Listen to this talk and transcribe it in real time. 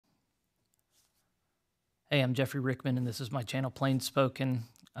Hey, I'm Jeffrey Rickman, and this is my channel, PlainSpoken.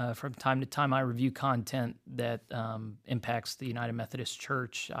 From time to time, I review content that impacts the United Methodist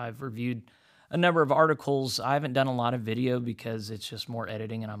Church. I've reviewed a number of articles. I haven't done a lot of video because it's just more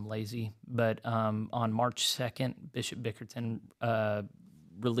editing and I'm lazy. But on March 2nd, Bishop Bickerton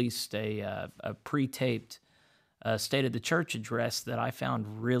released a pre-taped State of the Church address that I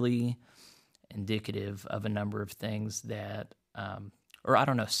found really indicative of a number of things that or I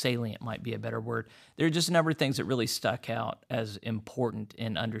don't know, salient might be a better word. There are just a number of things that really stuck out as important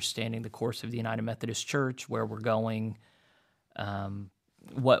in understanding the course of the United Methodist Church, where we're going,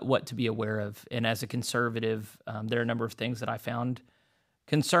 what to be aware of. And as a conservative, there are a number of things that I found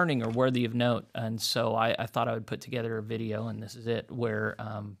concerning or worthy of note. And so I thought I would put together a video, and this is it, where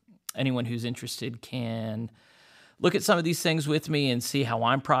anyone who's interested can look at some of these things with me and see how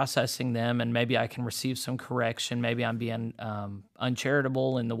I'm processing them, and maybe I can receive some correction. Maybe I'm being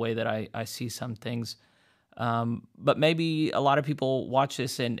uncharitable in the way that I see some things. But maybe a lot of people watch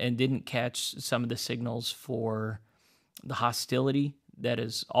this and didn't catch some of the signals for the hostility that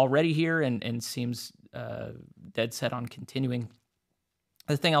is already here and seems dead set on continuing.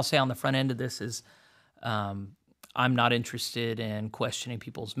 The thing I'll say on the front end of this is I'm not interested in questioning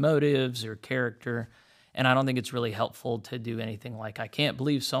people's motives or character. And I don't think it's really helpful to do anything like, I can't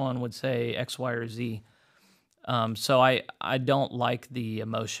believe someone would say X, Y, or Z. So I don't like the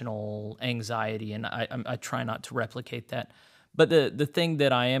emotional anxiety, and I try not to replicate that. But the thing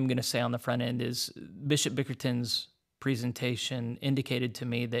that I am going to say on the front end is Bishop Bickerton's presentation indicated to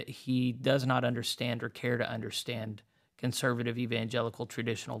me that he does not understand or care to understand conservative evangelical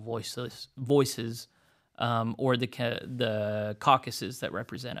traditional voices or the caucuses that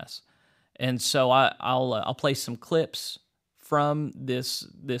represent us. And so I'll play some clips from this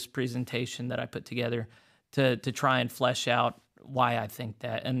presentation that I put together to try and flesh out why I think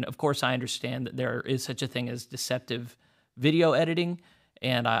that. And of course, I understand that there is such a thing as deceptive video editing,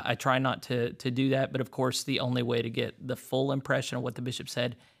 and I try not to do that. But of course, the only way to get the full impression of what the bishop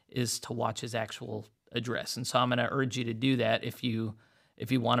said is to watch his actual address. And so I'm going to urge you to do that if you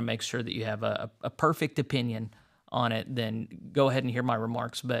want to make sure that you have a perfect opinion on it. Then go ahead and hear my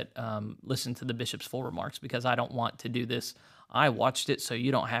remarks, but listen to the bishop's full remarks, because I don't want to do this. I watched it, so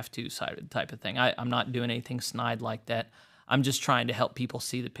you don't have to type of thing. I'm not doing anything snide like that. I'm just trying to help people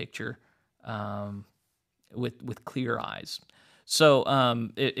see the picture with clear eyes. So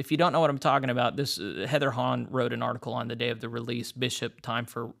if you don't know what I'm talking about, Heather Hahn wrote an article on the day of the release, Bishop, Time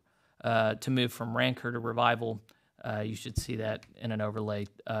for to Move from Rancor to Revival. You should see that in an overlay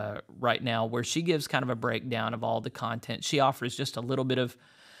right now, where she gives kind of a breakdown of all the content. She offers just a little bit of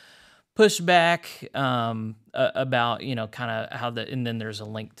pushback about, kind of how and then there's a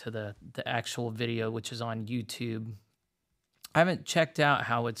link to the actual video, which is on YouTube. I haven't checked out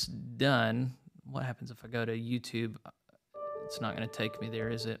how it's done. What happens if I go to YouTube? It's not going to take me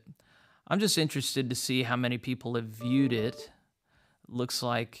there, is it? I'm just interested to see how many people have viewed it. Looks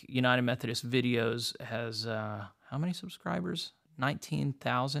like United Methodist Videos has... how many subscribers?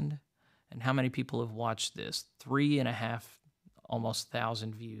 19,000. And how many people have watched this? 3.5, almost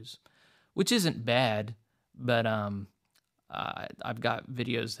 1,000 views, which isn't bad. But I've got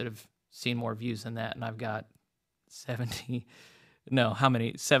videos that have seen more views than that, and I've got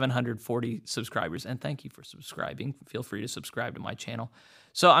 740 subscribers. And thank you for subscribing. Feel free to subscribe to my channel.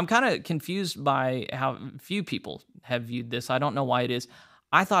 So I'm kind of confused by how few people have viewed this. I don't know why it is.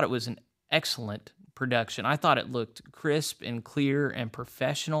 I thought it was an excellent production. I thought it looked crisp and clear and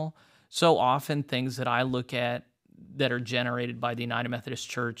professional. So often things that I look at that are generated by the United Methodist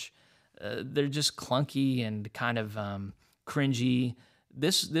Church, they're just clunky and kind of cringy.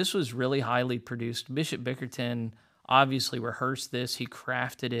 This was really highly produced. Bishop Bickerton obviously rehearsed this. He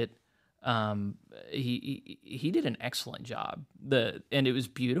crafted it. He did an excellent job. And it was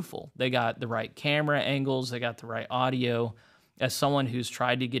beautiful. They got the right camera angles. They got the right audio. As someone who's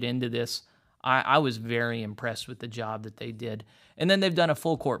tried to get into this, I was very impressed with the job that they did. And then they've done a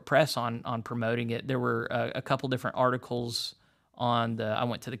full court press on promoting it. There were a couple different articles on I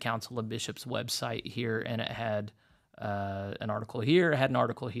went to the Council of Bishops website here, and it had an article here, it had an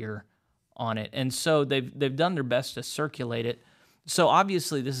article here on it. And so they've done their best to circulate it. So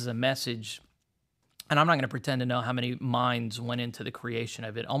obviously this is a message, and I'm not going to pretend to know how many minds went into the creation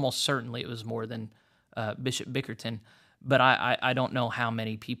of it. Almost certainly it was more than Bishop Bickerton. But I don't know how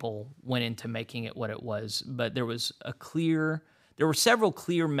many people went into making it what it was. But there were several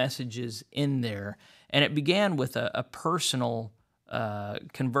clear messages in there. And it began with a personal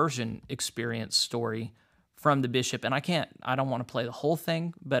conversion experience story from the bishop. And I don't want to play the whole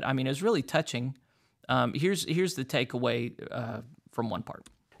thing, but I mean, it was really touching. Here's the takeaway from one part.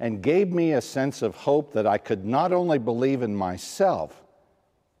 and gave me a sense of hope that I could not only believe in myself,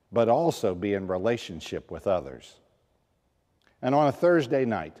 but also be in relationship with others. And on a Thursday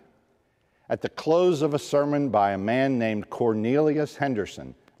night, at the close of a sermon by a man named Cornelius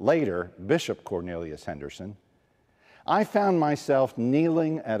Henderson, later Bishop Cornelius Henderson, I found myself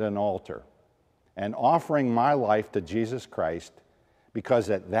kneeling at an altar and offering my life to Jesus Christ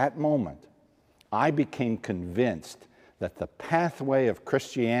because at that moment I became convinced that the pathway of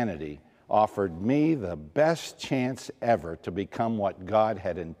Christianity offered me the best chance ever to become what God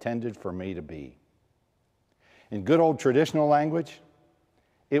had intended for me to be. In good old traditional language,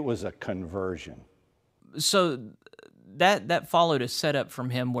 it was a conversion. So that followed a setup from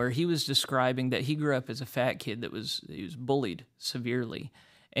him where he was describing that he grew up as a fat kid he was bullied severely.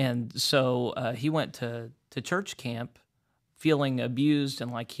 And so he went to church camp feeling abused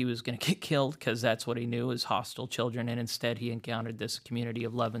and like he was going to get killed because that's what he knew was hostile children. And instead he encountered this community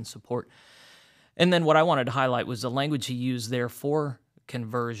of love and support. And then what I wanted to highlight was the language he used there for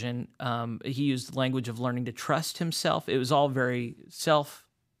conversion. He used the language of learning to trust himself. It was all very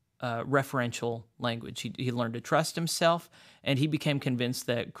referential language. He learned to trust himself, and he became convinced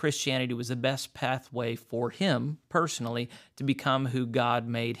that Christianity was the best pathway for him personally to become who God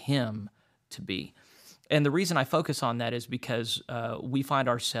made him to be. And the reason I focus on that is because we find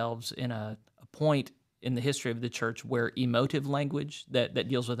ourselves in a point in the history of the church where emotive language that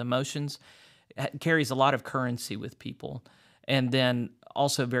deals with emotions carries a lot of currency with people, and then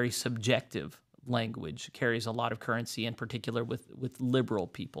also very subjective language carries a lot of currency, in particular with liberal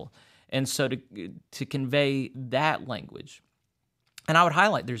people. And so to convey that language, and I would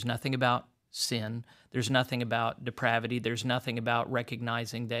highlight there's nothing about sin, there's nothing about depravity, there's nothing about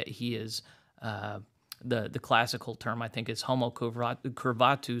recognizing that he is, the classical term I think is homo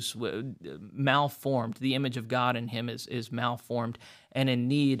curvatus, malformed. The image of God in him is malformed and in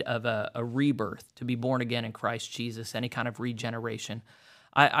need of a rebirth, to be born again in Christ Jesus, any kind of regeneration.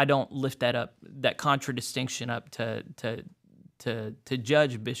 I don't lift that contradistinction up to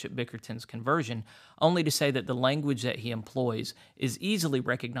judge Bishop Bickerton's conversion, only to say that the language that he employs is easily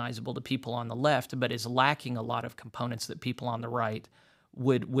recognizable to people on the left, but is lacking a lot of components that people on the right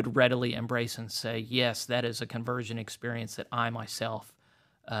would readily embrace and say, yes, that is a conversion experience that I myself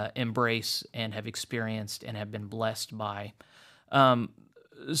embrace and have experienced and have been blessed by.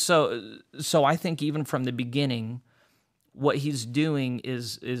 So I think even from the beginning, what he's doing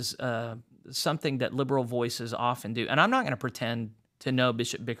is something that liberal voices often do. And I'm not going to pretend to know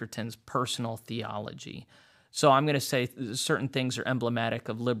Bishop Bickerton's personal theology. So I'm going to say certain things are emblematic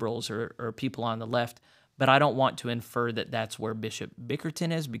of liberals or people on the left, but I don't want to infer that that's where Bishop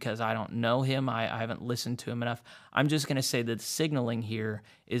Bickerton is because I don't know him. I haven't listened to him enough. I'm just going to say that the signaling here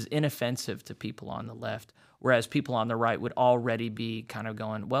is inoffensive to people on the left, whereas people on the right would already be kind of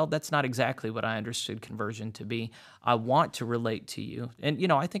going, well, that's not exactly what I understood conversion to be. I want to relate to you. And,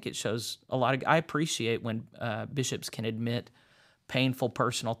 I think it shows I appreciate when bishops can admit painful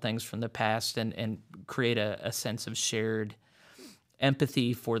personal things from the past and create a sense of shared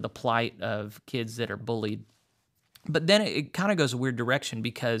empathy for the plight of kids that are bullied. But then it kind of goes a weird direction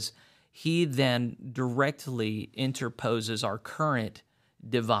because he then directly interposes our current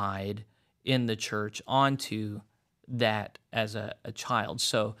divide in the church onto that as a child.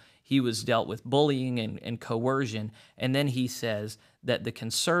 So he was dealt with bullying and coercion, and then he says that the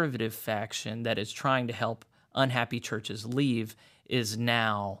conservative faction that is trying to help unhappy churches leave is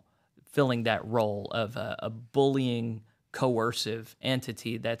now filling that role of a bullying, coercive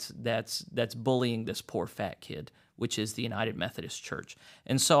entity that's bullying this poor fat kid, which is the United Methodist Church.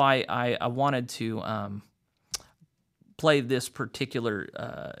 And so I wanted to play this particular,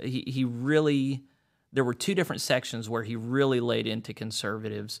 he really, there were two different sections where he really laid into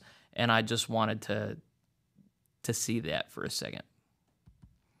conservatives, and I just wanted to see that for a second.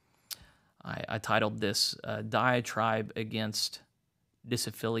 I titled this Diatribe Against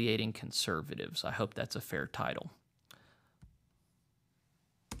Disaffiliating Conservatives. I hope that's a fair title.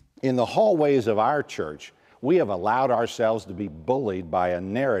 In the hallways of our church, we have allowed ourselves to be bullied by a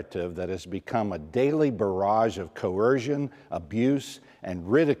narrative that has become a daily barrage of coercion, abuse,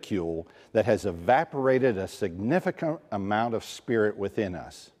 and ridicule that has evaporated a significant amount of spirit within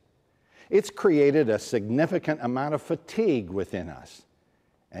us. It's created a significant amount of fatigue within us,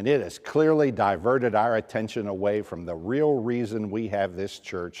 and it has clearly diverted our attention away from the real reason we have this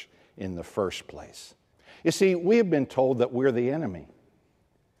church in the first place. You see, we have been told that we're the enemy,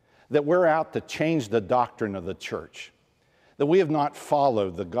 that we're out to change the doctrine of the church, that we have not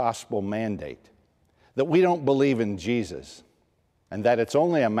followed the gospel mandate, that we don't believe in Jesus, and that it's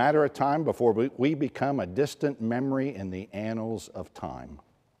only a matter of time before we become a distant memory in the annals of time.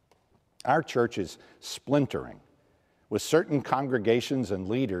 Our church is splintering, with certain congregations and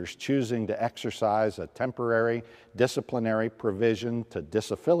leaders choosing to exercise a temporary disciplinary provision to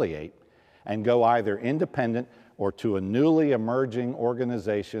disaffiliate and go either independent or to a newly emerging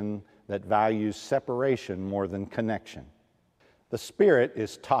organization that values separation more than connection. The spirit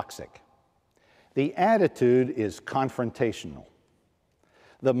is toxic. The attitude is confrontational.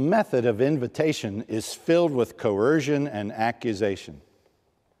 The method of invitation is filled with coercion and accusation.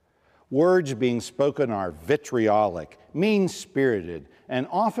 Words being spoken are vitriolic, mean-spirited, and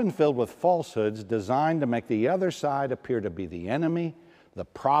often filled with falsehoods designed to make the other side appear to be the enemy, the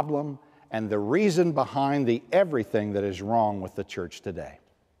problem, and the reason behind the everything that is wrong with the church today.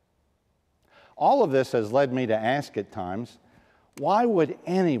 All of this has led me to ask at times, why would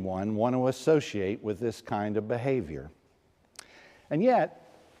anyone want to associate with this kind of behavior? And yet,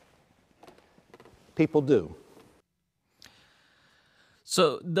 people do.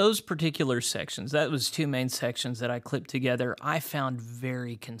 So those particular sections, that was two main sections that I clipped together, I found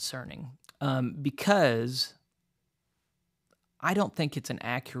very concerning because I don't think it's an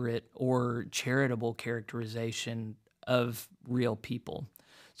accurate or charitable characterization of real people.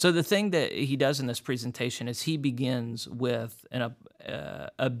 So the thing that he does in this presentation is he begins with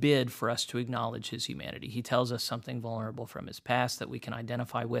a bid for us to acknowledge his humanity. He tells us something vulnerable from his past that we can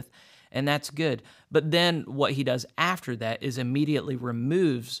identify with, and that's good. But then what he does after that is immediately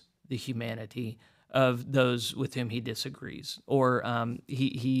removes the humanity of those with whom he disagrees, or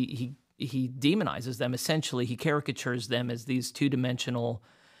he demonizes them. Essentially, he caricatures them as these two-dimensional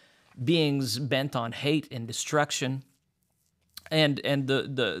beings bent on hate and destruction. And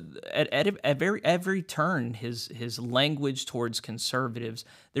at every turn, his language towards conservatives,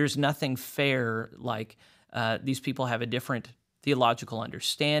 there's nothing fair. Like these people have a different theological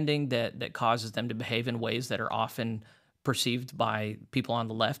understanding that causes them to behave in ways that are often perceived by people on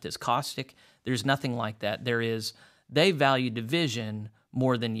the left as caustic. There's nothing like that. They value division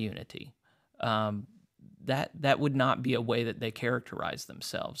more than unity. That would not be a way that they characterize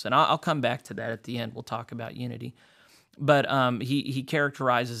themselves. And I'll come back to that at the end. We'll talk about unity. But he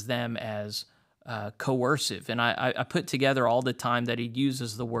characterizes them as coercive. And I put together all the time that he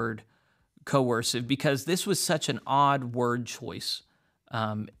uses the word coercive because this was such an odd word choice,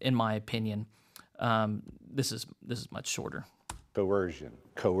 in my opinion. This is much shorter.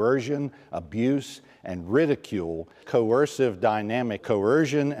 Coercion, abuse, and ridicule, coercive dynamic,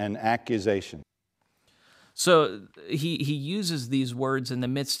 coercion and accusation. So he uses these words in the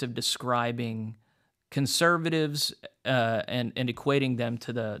midst of describing conservatives and equating them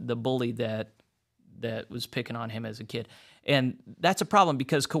to the bully that was picking on him as a kid. And that's a problem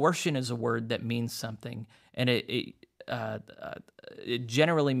because coercion is a word that means something, and it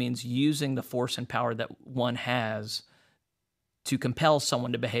generally means using the force and power that one has to compel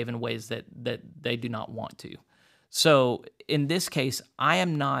someone to behave in ways that they do not want to. So in this case, I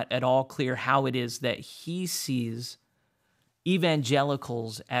am not at all clear how it is that he sees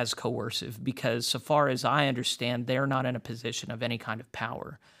evangelicals as coercive, because so far as I understand, they're not in a position of any kind of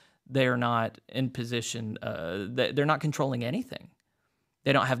power. They're not in position, they're not controlling anything.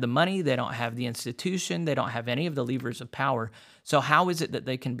 They don't have the money, they don't have the institution, they don't have any of the levers of power. So how is it that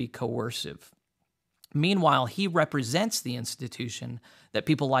they can be coercive? Meanwhile, he represents the institution that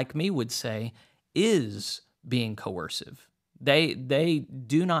people like me would say is being coercive. They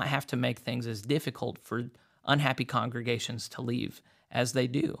do not have to make things as difficult for unhappy congregations to leave as they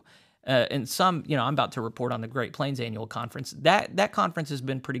do. And some, I'm about to report on the Great Plains Annual Conference. That conference has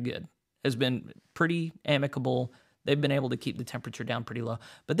been pretty good, has been pretty amicable. They've been able to keep the temperature down pretty low.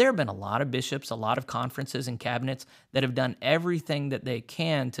 But there have been a lot of bishops, a lot of conferences and cabinets that have done everything that they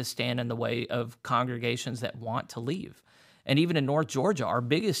can to stand in the way of congregations that want to leave. And even in North Georgia, our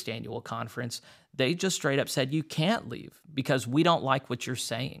biggest annual conference, they just straight up said, you can't leave because we don't like what you're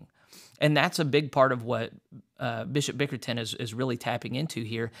saying. And that's a big part of what Bishop Bickerton is really tapping into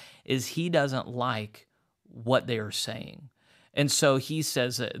here, is he doesn't like what they are saying. And so he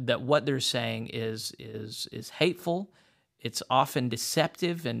says that what they're saying is hateful, it's often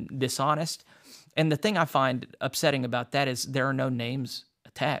deceptive and dishonest. And the thing I find upsetting about that is there are no names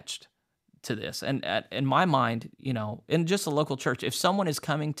attached to this. And in my mind, in just a local church, if someone is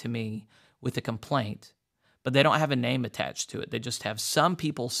coming to me with a complaint, but they don't have a name attached to it, they just have some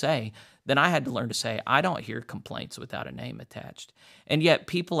people say, then I had to learn to say, I don't hear complaints without a name attached. And yet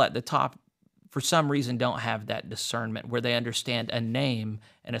people at the top, for some reason, don't have that discernment where they understand a name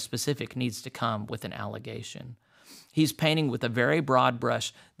and a specific needs to come with an allegation. He's painting with a very broad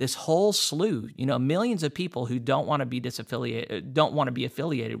brush this whole slew, millions of people who don't want to be disaffiliated, don't want to be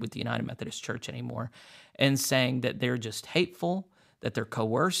affiliated with the United Methodist Church anymore, and saying that they're just hateful, that they're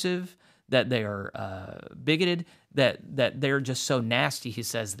coercive, that they are bigoted, that they're just so nasty. He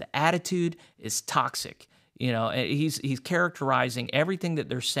says the attitude is toxic. He's characterizing everything that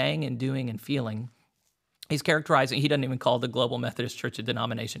they're saying and doing and feeling. He's characterizing, he doesn't even call the Global Methodist Church a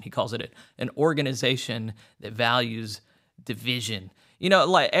denomination. He calls it an organization that values division.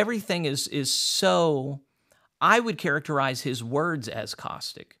 Like everything is so, I would characterize his words as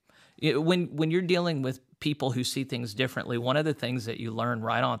caustic. When you're dealing with people who see things differently, one of the things that you learn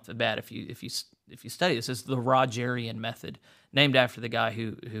right off the bat, if you study this, is the Rogerian method, named after the guy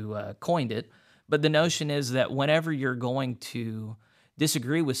who coined it. But the notion is that whenever you're going to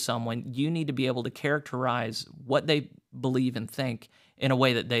disagree with someone, you need to be able to characterize what they believe and think in a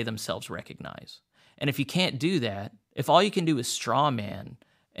way that they themselves recognize. And if you can't do that, if all you can do is straw man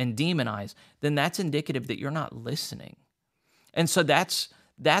and demonize, then that's indicative that you're not listening. And so that's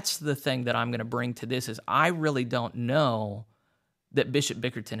the thing that I'm going to bring to this, is I really don't know that Bishop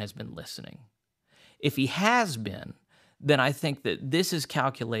Bickerton has been listening. If he has been, then I think that this is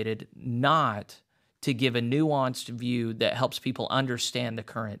calculated not to give a nuanced view that helps people understand the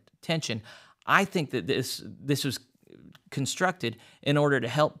current tension. I think that this was constructed in order to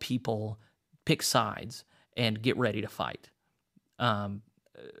help people pick sides and get ready to fight.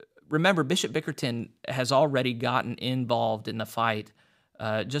 Remember, Bishop Bickerton has already gotten involved in the fight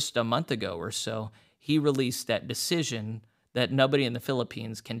just a month ago or so. He released that decision that nobody in the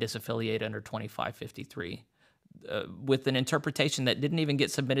Philippines can disaffiliate under 2553. With an interpretation that didn't even get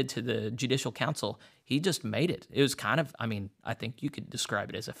submitted to the Judicial Council. He just made it. It was kind of, I think you could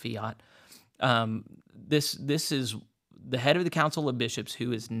describe it as a fiat. This is the head of the Council of Bishops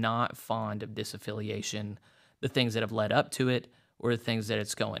who is not fond of disaffiliation, the things that have led up to it, or the things that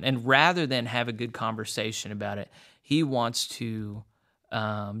it's going. And rather than have a good conversation about it, he wants to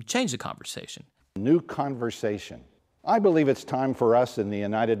change the conversation. New conversation. I believe it's time for us in the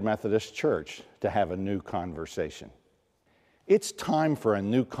United Methodist Church to have a new conversation. It's time for a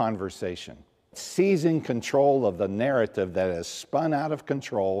new conversation, seizing control of the narrative that has spun out of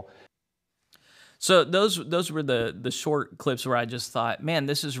control. So those were the short clips where I just thought, man,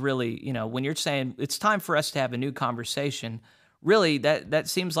 this is really, when you're saying it's time for us to have a new conversation, really that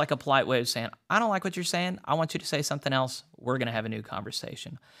seems like a polite way of saying, I don't like what you're saying. I want you to say something else. We're going to have a new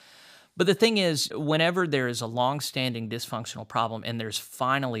conversation. But the thing is, whenever there is a long-standing dysfunctional problem and there's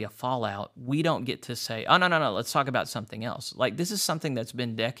finally a fallout, we don't get to say, oh, no, let's talk about something else. Like, this is something that's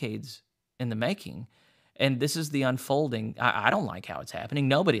been decades in the making, and this is the unfolding. I don't like how it's happening.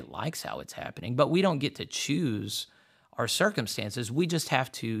 Nobody likes how it's happening, but we don't get to choose our circumstances. We just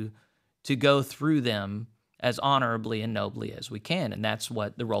have to go through them as honorably and nobly as we can, and that's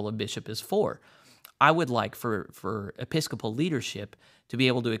what the role of bishop is for. I would like for Episcopal leadership to be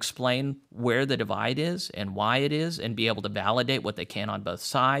able to explain where the divide is and why it is, and be able to validate what they can on both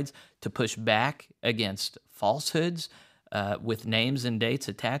sides, to push back against falsehoods with names and dates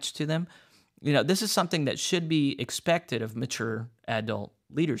attached to them. This is something that should be expected of mature adult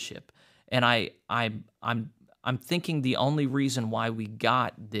leadership. And I'm thinking the only reason why we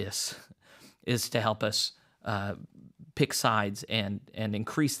got this is to help us pick sides and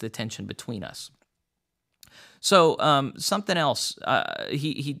increase the tension between us. So something else,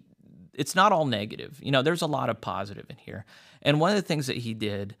 it's not all negative. There's a lot of positive in here. And one of the things that he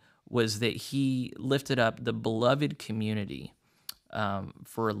did was that he lifted up the beloved community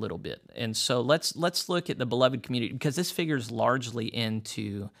for a little bit. And so let's look at the beloved community, because this figures largely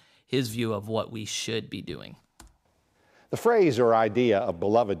into his view of what we should be doing. The phrase or idea of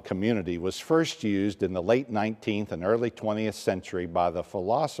beloved community was first used in the late 19th and early 20th century by the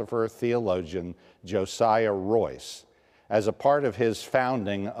philosopher-theologian Josiah Royce as a part of his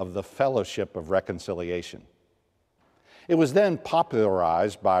founding of the Fellowship of Reconciliation. It was then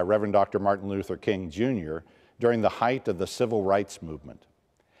popularized by Reverend Dr. Martin Luther King Jr. during the height of the Civil Rights Movement.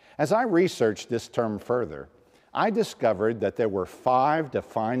 As I researched this term further, I discovered that there were 5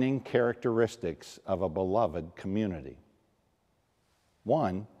 defining characteristics of a beloved community.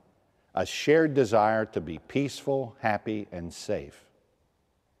 1, a shared desire to be peaceful, happy, and safe.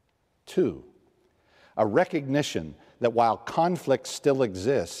 2, a recognition that while conflict still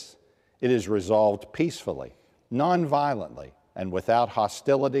exists, it is resolved peacefully, non-violently, and without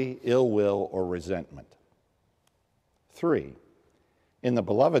hostility, ill will, or resentment. 3, in the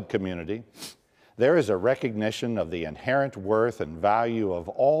beloved community, there is a recognition of the inherent worth and value of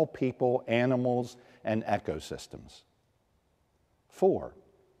all people, animals, and ecosystems. 4,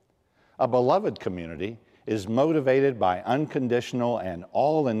 a beloved community is motivated by unconditional and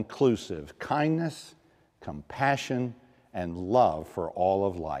all-inclusive kindness, compassion, and love for all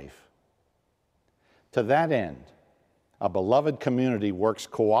of life. To that end, A beloved community works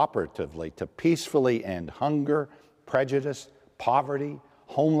cooperatively to peacefully end hunger, prejudice, poverty,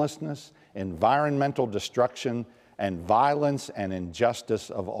 homelessness, environmental destruction, and violence and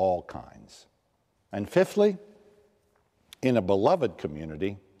injustice of all kinds. And fifthly, in a beloved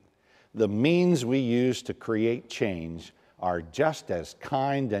community, the means we use to create change are just as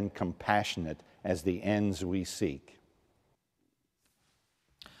kind and compassionate as the ends we seek.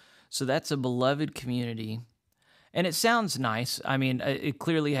 So that's a beloved community. And it sounds nice. I mean, it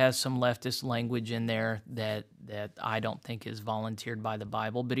clearly has some leftist language in there that I don't think is volunteered by the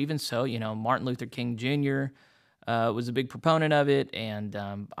Bible. But even so, you know, Martin Luther King Jr. Was a big proponent of it, and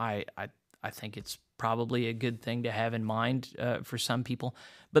I think it's probably a good thing to have in mind for some people.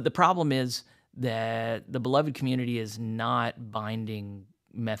 But the problem is that the beloved community is not binding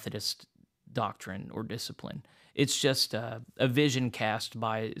Methodist doctrine or discipline. It's just a vision cast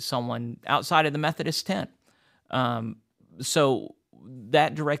by someone outside of the Methodist tent. So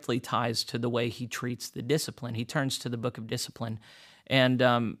that directly ties to the way he treats the discipline. He turns to the book of discipline,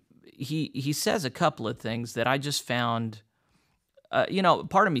 and he says a couple of things that I just found, you know,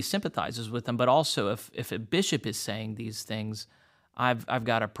 part of me sympathizes with him, but also if a bishop is saying these things, I've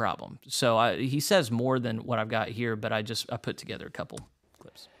got a problem. So he says more than what I've got here, but I put together a couple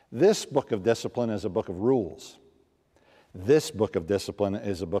clips. This book of discipline is a book of rules. This book of discipline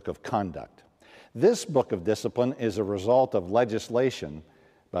is a book of conduct. This book of discipline is a result of legislation,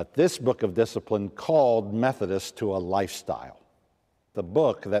 but this book of discipline called Methodists to a lifestyle. The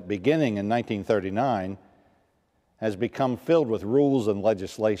book that, beginning in 1939, has become filled with rules and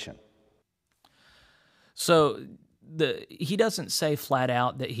legislation. So he doesn't say flat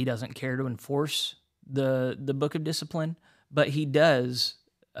out that he doesn't care to enforce the book of discipline, but he does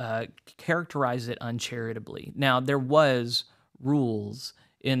characterize it uncharitably. Now, there was rules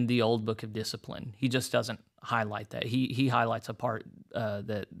in the old book of discipline. He just doesn't highlight that. He highlights a part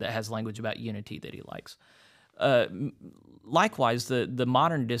that has language about unity that he likes. Likewise, the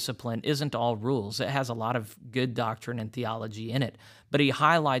modern discipline isn't all rules. It has a lot of good doctrine and theology in it, but he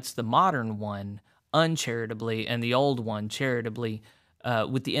highlights the modern one uncharitably and the old one charitably,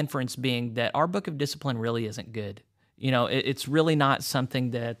 with the inference being that our book of discipline really isn't good. You know, it's really not something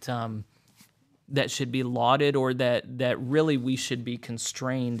that that should be lauded or that really we should be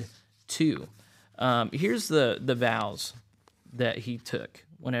constrained to. Here's the vows that he took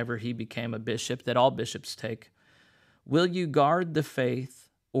whenever he became a bishop, that all bishops take. Will you guard the faith,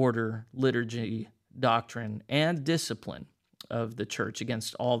 order, liturgy, doctrine, and discipline of the church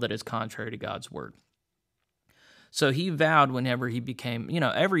against all that is contrary to God's word? So he vowed whenever he became, you know,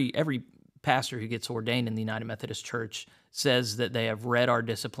 every pastor who gets ordained in the United Methodist Church says that they have read our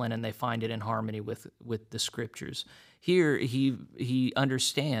discipline and they find it in harmony with the scriptures. Here, he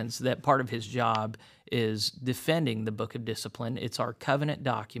understands that part of his job is defending the book of discipline. It's our covenant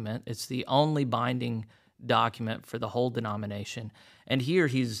document. It's the only binding document for the whole denomination. And here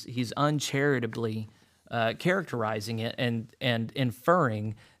he's uncharitably characterizing it and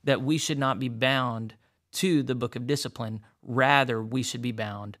inferring that we should not be bound to the book of discipline. Rather, we should be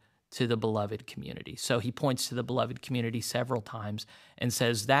bound to the beloved community. So he points to the beloved community several times and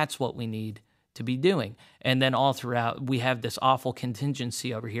says that's what we need to be doing. And then all throughout, we have this awful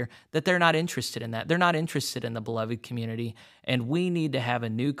contingency over here that they're not interested in that. They're not interested in the beloved community, and we need to have a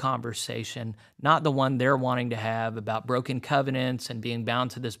new conversation, not the one they're wanting to have about broken covenants and being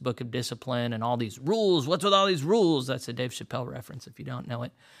bound to this book of discipline and all these rules. What's with all these rules? That's a Dave Chappelle reference if you don't know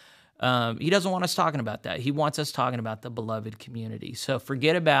it. He doesn't want us talking about that. He wants us talking about the beloved community. So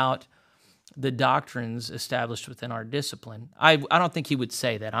forget about the doctrines established within our discipline. I don't think he would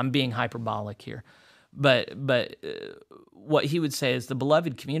say that. I'm being hyperbolic here. But what he would say is the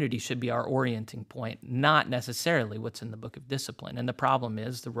beloved community should be our orienting point, not necessarily what's in the book of discipline. And the problem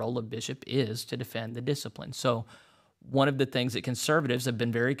is the role of bishop is to defend the discipline. So one of the things that conservatives have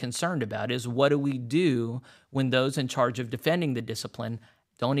been very concerned about is what do we do when those in charge of defending the discipline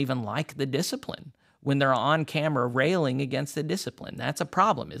don't even like the discipline, when they're on camera railing against the discipline? That's a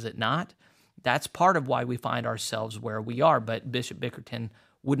problem, is it not? That's part of why we find ourselves where we are, but Bishop Bickerton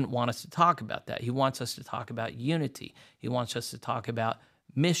wouldn't want us to talk about that. He wants us to talk about unity. He wants us to talk about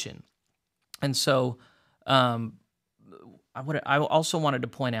mission. And so I also wanted to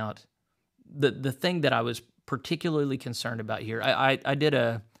point out the thing that I was particularly concerned about here. I did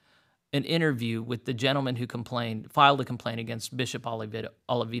an interview with the gentleman who filed a complaint against Bishop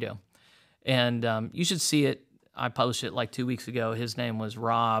Oliveto. And you should see it. I published it like 2 weeks ago. His name was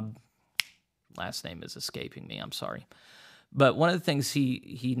Rob. Last name is escaping me. I'm sorry. But one of the things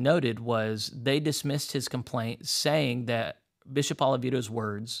he noted was they dismissed his complaint saying that Bishop Oliveto's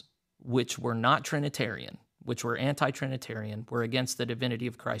words, which were not Trinitarian, which were anti-Trinitarian, were against the divinity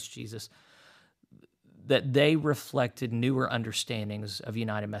of Christ Jesus, that they reflected newer understandings of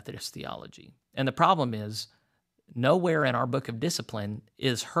United Methodist theology. And the problem is, nowhere in our book of discipline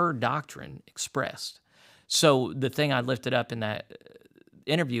is her doctrine expressed. So the thing I lifted up in that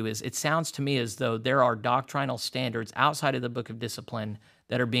interview is, it sounds to me as though there are doctrinal standards outside of the book of discipline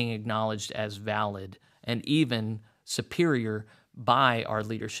that are being acknowledged as valid and even superior by our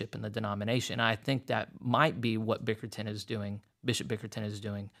leadership in the denomination. I think that might be what Bickerton is doing, Bishop Bickerton is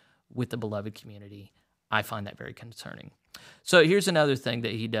doing with the beloved community. I find that very concerning. So here's another thing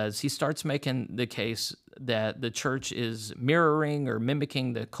that he does. He starts making the case that the church is mirroring or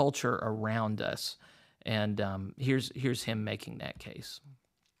mimicking the culture around us. And here's him making that case.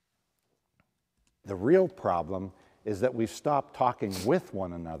 The real problem is that we've stopped talking with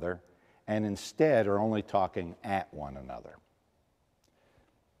one another and instead are only talking at one another.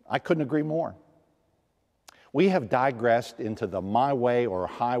 I couldn't agree more. We have digressed into the my way or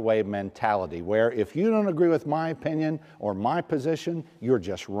highway mentality, where if you don't agree with my opinion or my position, you're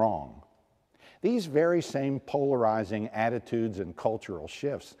just wrong. These very same polarizing attitudes and cultural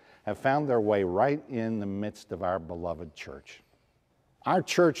shifts have found their way right in the midst of our beloved church. Our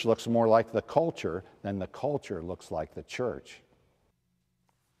church looks more like the culture than the culture looks like the church.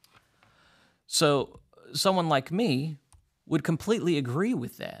 So someone like me would completely agree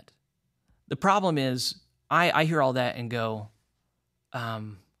with that. The problem is, I hear all that and go,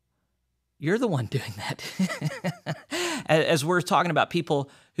 you're the one doing that. As we're talking about people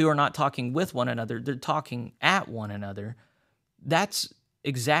who are not talking with one another, they're talking at one another. That's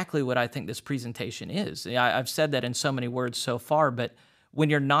exactly what I think this presentation is. I've said that in so many words so far, but when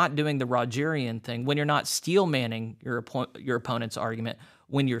you're not doing the Rogerian thing, when you're not steel-manning your opponent's argument,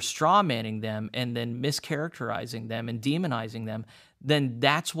 when you're straw-manning them and then mischaracterizing them and demonizing them, then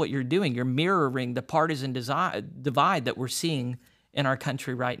that's what you're doing. You're mirroring the partisan divide that we're seeing in our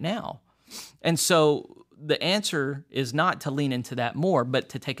country right now. And so the answer is not to lean into that more, but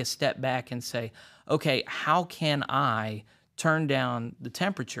to take a step back and say, okay, how can I turn down the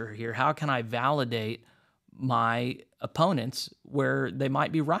temperature here? How can I validate my opponents where they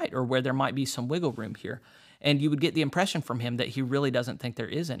might be right or where there might be some wiggle room here? And you would get the impression from him that he really doesn't think there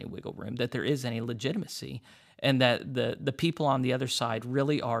is any wiggle room, that there is any legitimacy, and that the people on the other side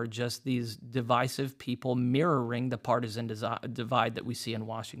really are just these divisive people mirroring the partisan divide that we see in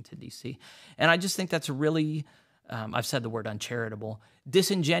Washington, D.C. And I just think that's a really, I've said the word uncharitable,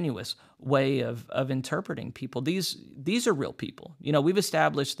 disingenuous way of interpreting people. These are real people. You know, we've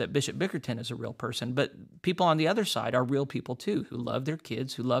established that Bishop Bickerton is a real person, but people on the other side are real people too, who love their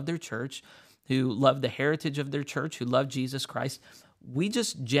kids, who love their church, who love the heritage of their church, who love Jesus Christ. We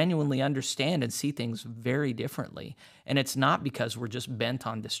just genuinely understand and see things very differently. And it's not because we're just bent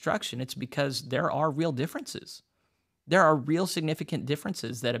on destruction. It's because there are real differences. There are real significant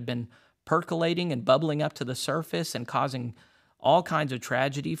differences that have been percolating and bubbling up to the surface and causing all kinds of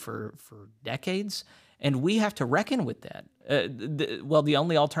tragedy for decades. And we have to reckon with that. The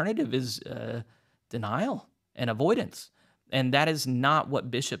only alternative is denial and avoidance. And that is not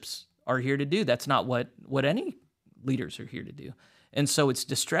what bishops are here to do. That's not what any leaders are here to do. And so it's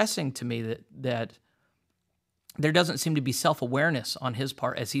distressing to me that there doesn't seem to be self-awareness on his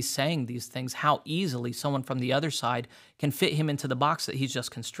part as he's saying these things, how easily someone from the other side can fit him into the box that he's just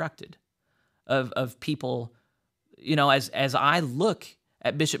constructed of people. You know, as I look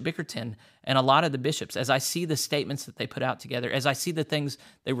at Bishop Bickerton and a lot of the bishops, as I see the statements that they put out together, as I see the things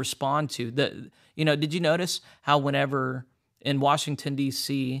they respond to, did you notice how whenever in Washington,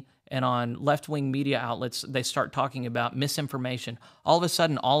 D.C., and on left-wing media outlets, they start talking about misinformation, all of a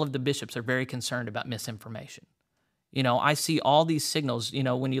sudden, all of the bishops are very concerned about misinformation. You know, I see all these signals, you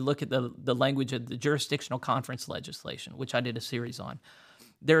know, when you look at the language of the jurisdictional conference legislation, which I did a series on.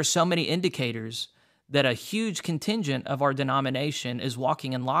 There are so many indicators that a huge contingent of our denomination is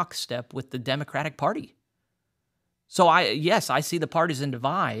walking in lockstep with the Democratic Party. So I see the partisan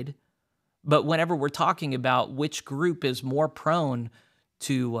divide, but whenever we're talking about which group is more prone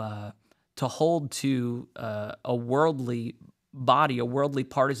to hold to a worldly body, a worldly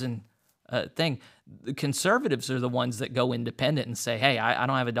partisan thing, the conservatives are the ones that go independent and say, hey, I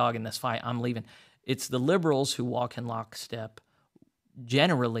don't have a dog in this fight, I'm leaving. It's the liberals who walk in lockstep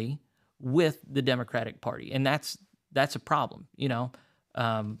generally with the Democratic Party, and that's a problem, you know.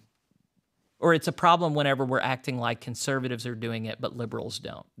 Or it's a problem whenever we're acting like conservatives are doing it, but liberals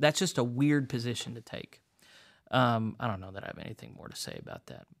don't. That's just a weird position to take. I don't know that I have anything more to say about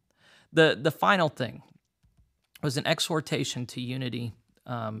that. The final thing was an exhortation to unity,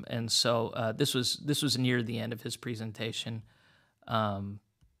 and so this was near the end of his presentation.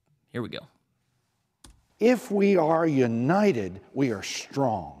 Here we go. If we are united, we are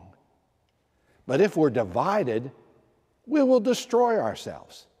strong. But if we're divided, we will destroy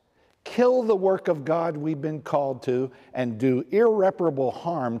ourselves, kill the work of God we've been called to, and do irreparable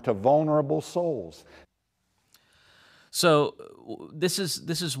harm to vulnerable souls. So this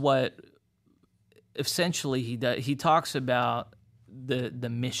is what essentially he does. He talks about the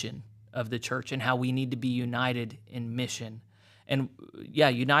mission of the church and how we need to be united in mission. And yeah,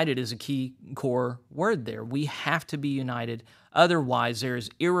 united is a key core word there. We have to be united. Otherwise, there's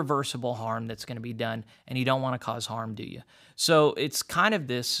irreversible harm that's going to be done, and you don't want to cause harm, do you? So it's kind of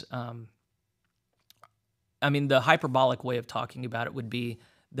this, the hyperbolic way of talking about it would be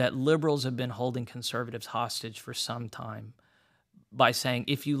that liberals have been holding conservatives hostage for some time by saying,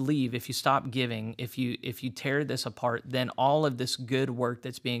 if you leave, if you stop giving, if you tear this apart, then all of this good work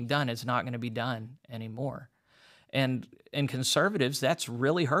that's being done is not going to be done anymore. And conservatives, that's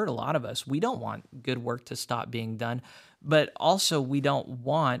really hurt a lot of us. We don't want good work to stop being done, but also we don't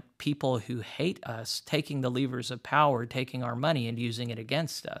want people who hate us taking the levers of power, taking our money and using it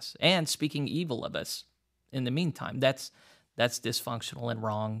against us and speaking evil of us in the meantime. That's dysfunctional and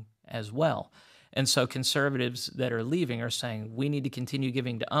wrong as well. And so conservatives that are leaving are saying, we need to continue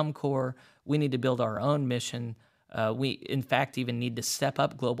giving to UMCOR. We need to build our own mission. We, in fact, even need to step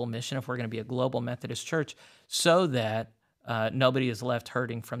up global mission if we're going to be a global Methodist church so that nobody is left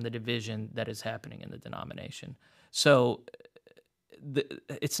hurting from the division that is happening in the denomination. So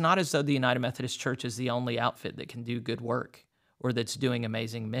it's not as though the United Methodist Church is the only outfit that can do good work or that's doing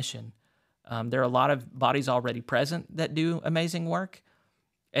amazing mission. There are a lot of bodies already present that do amazing work,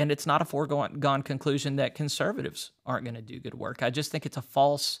 and it's not a foregone conclusion that conservatives aren't going to do good work. I just think it's a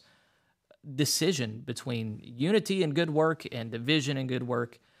false decision between unity and good work and division and good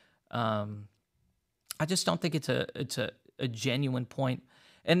work. I just don't think it's a genuine point.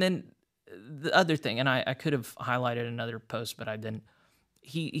 And then the other thing, and I could have highlighted another post, but I didn't.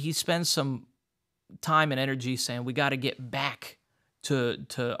 He spends some time and energy saying we got to get back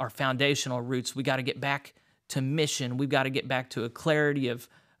to our foundational roots. We got to get back to mission. We've got to get back to a clarity of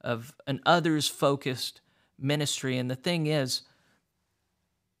an others-focused ministry. And the thing is,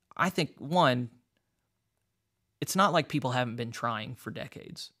 I think, one, it's not like people haven't been trying for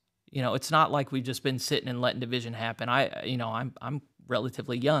decades. You know, it's not like we've just been sitting and letting division happen. I'm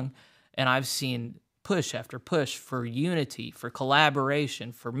relatively young, and I've seen push after push for unity, for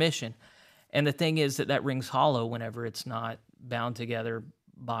collaboration, for mission. And the thing is that rings hollow whenever it's not bound together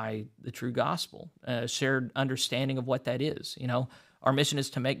by the true gospel, a shared understanding of what that is. You know, our mission is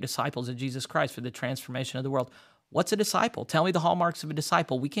to make disciples of Jesus Christ for the transformation of the world. What's a disciple? Tell me the hallmarks of a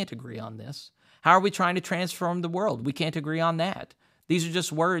disciple. We can't agree on this. How are we trying to transform the world? We can't agree on that. These are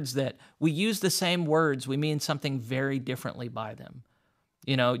just words that we use the same words. We mean something very differently by them.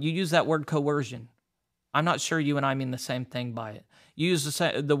 You know, you use that word coercion. I'm not sure you and I mean the same thing by it. You use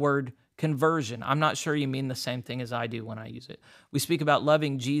the word conversion. I'm not sure you mean the same thing as I do when I use it. We speak about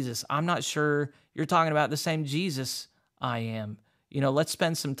loving Jesus. I'm not sure you're talking about the same Jesus I am. You know, let's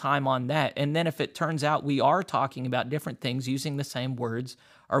spend some time on that. And then if it turns out we are talking about different things using the same words,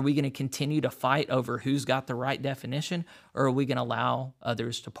 are we going to continue to fight over who's got the right definition, or are we going to allow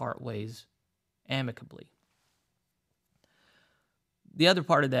others to part ways amicably? The other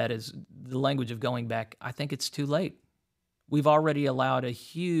part of that is the language of going back. I think it's too late. We've already allowed a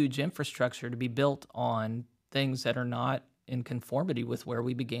huge infrastructure to be built on things that are not in conformity with where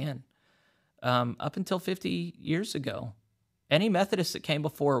we began. Up until 50 years ago, any Methodist that came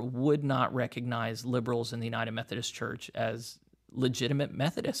before would not recognize liberals in the United Methodist Church as legitimate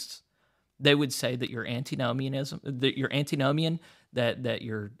Methodists. They would say that you're antinomianism, that you're antinomian, that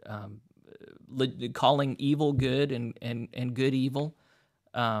you're calling evil good and good evil.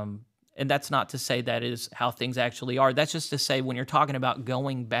 And that's not to say that is how things actually are. That's just to say when you're talking about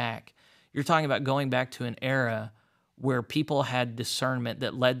going back, you're talking about going back to an era where people had discernment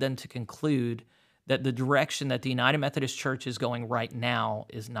that led them to conclude that the direction that the United Methodist Church is going right now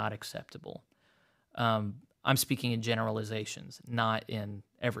is not acceptable. I'm speaking in generalizations, not in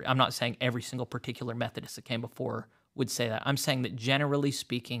I'm not saying every single particular Methodist that came before would say that. I'm saying that generally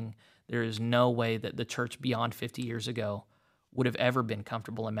speaking, there is no way that the church beyond 50 years ago would have ever been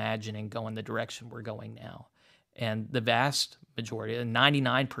comfortable imagining going the direction we're going now. And the vast majority,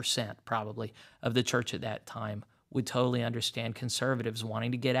 99% probably, of the church at that time would totally understand conservatives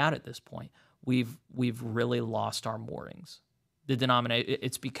wanting to get out at this point. We've really lost our moorings. The denomination,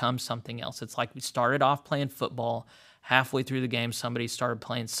 it's become something else. It's like we started off playing football. Halfway through the game, somebody started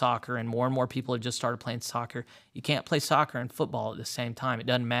playing soccer, and more people have just started playing soccer. You can't play soccer and football at the same time. It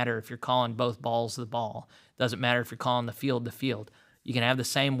doesn't matter if you're calling both balls the ball. It doesn't matter if you're calling the field. You can have the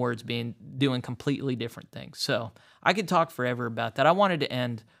same words doing completely different things. So I could talk forever about that. I wanted to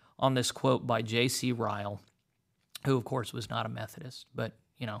end on this quote by J.C. Ryle, who, of course, was not a Methodist. But,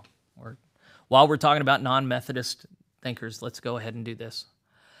 while we're talking about non-Methodist thinkers, let's go ahead and do this.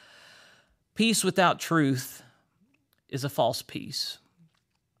 Peace without truth is a false peace.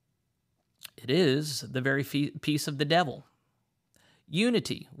 It is the very peace of the devil.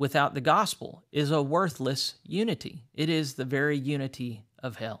 Unity without the gospel is a worthless unity. It is the very unity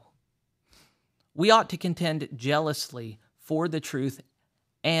of hell. We ought to contend jealously for the truth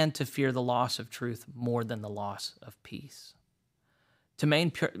and to fear the loss of truth more than the loss of peace. To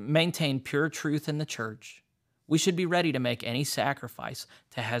maintain pure truth in the church, we should be ready to make any sacrifice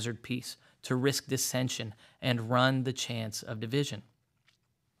to hazard peace, to risk dissension, and run the chance of division.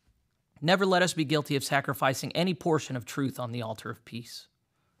 Never let us be guilty of sacrificing any portion of truth on the altar of peace.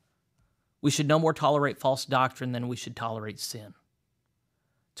 We should no more tolerate false doctrine than we should tolerate sin.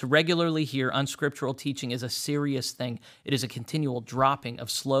 To regularly hear unscriptural teaching is a serious thing. It is a continual dropping of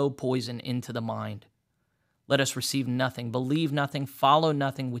slow poison into the mind. Let us receive nothing, believe nothing, follow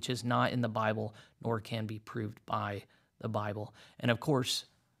nothing which is not in the Bible, nor can be proved by the Bible. And of course,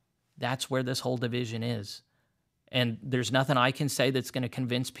 that's where this whole division is. And there's nothing I can say that's going to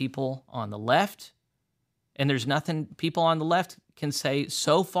convince people on the left, and there's nothing people on the left can say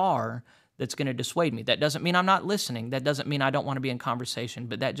so far that's going to dissuade me. That doesn't mean I'm not listening. That doesn't mean I don't want to be in conversation,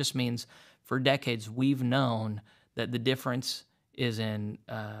 but that just means for decades we've known that the difference is in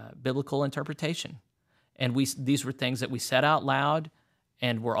biblical interpretation. And these were things that we said out loud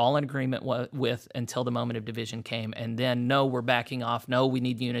and we're all in agreement with until the moment of division came. And then, no, we're backing off. No, we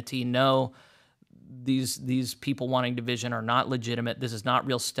need unity. No, these people wanting division are not legitimate. This is not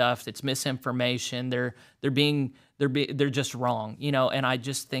real stuff. It's misinformation. They're just wrong, And I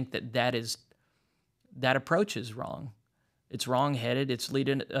just think that approach is wrong. It's wrong-headed. It's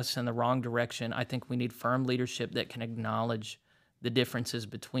leading us in the wrong direction. I think we need firm leadership that can acknowledge the differences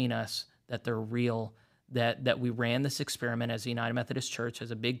between us, that they're real, that we ran this experiment as the United Methodist Church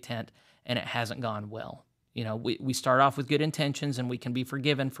as a big tent, and it hasn't gone well. We start off with good intentions, and we can be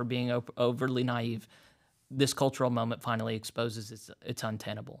forgiven for being overly naive. This cultural moment finally exposes it's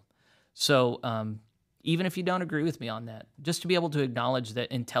untenable. So even if you don't agree with me on that, just to be able to acknowledge that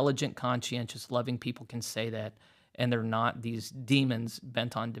intelligent, conscientious, loving people can say that, and they're not these demons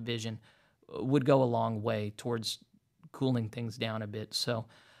bent on division, would go a long way towards cooling things down a bit. So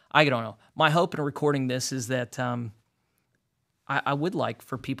I don't know. My hope in recording this is that I would like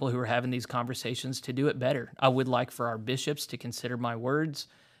for people who are having these conversations to do it better. I would like for our bishops to consider my words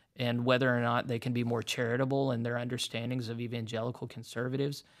and whether or not they can be more charitable in their understandings of evangelical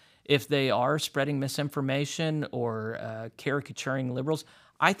conservatives. If they are spreading misinformation or caricaturing liberals,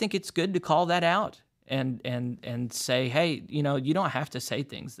 I think it's good to call that out and say, hey, you don't have to say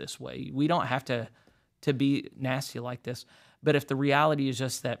things this way. We don't have to be nasty like this. But if the reality is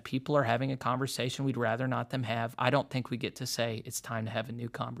just that people are having a conversation we'd rather not them have, I don't think we get to say it's time to have a new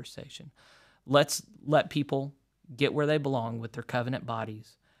conversation. Let's let people get where they belong with their covenant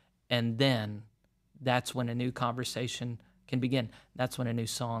bodies, and then that's when a new conversation can begin. That's when a new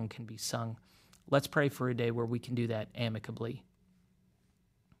song can be sung. Let's pray for a day where we can do that amicably.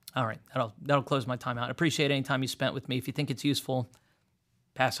 All right, that'll close my time out. I appreciate any time you spent with me. If you think it's useful,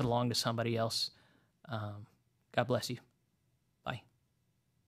 pass it along to somebody else. God bless you.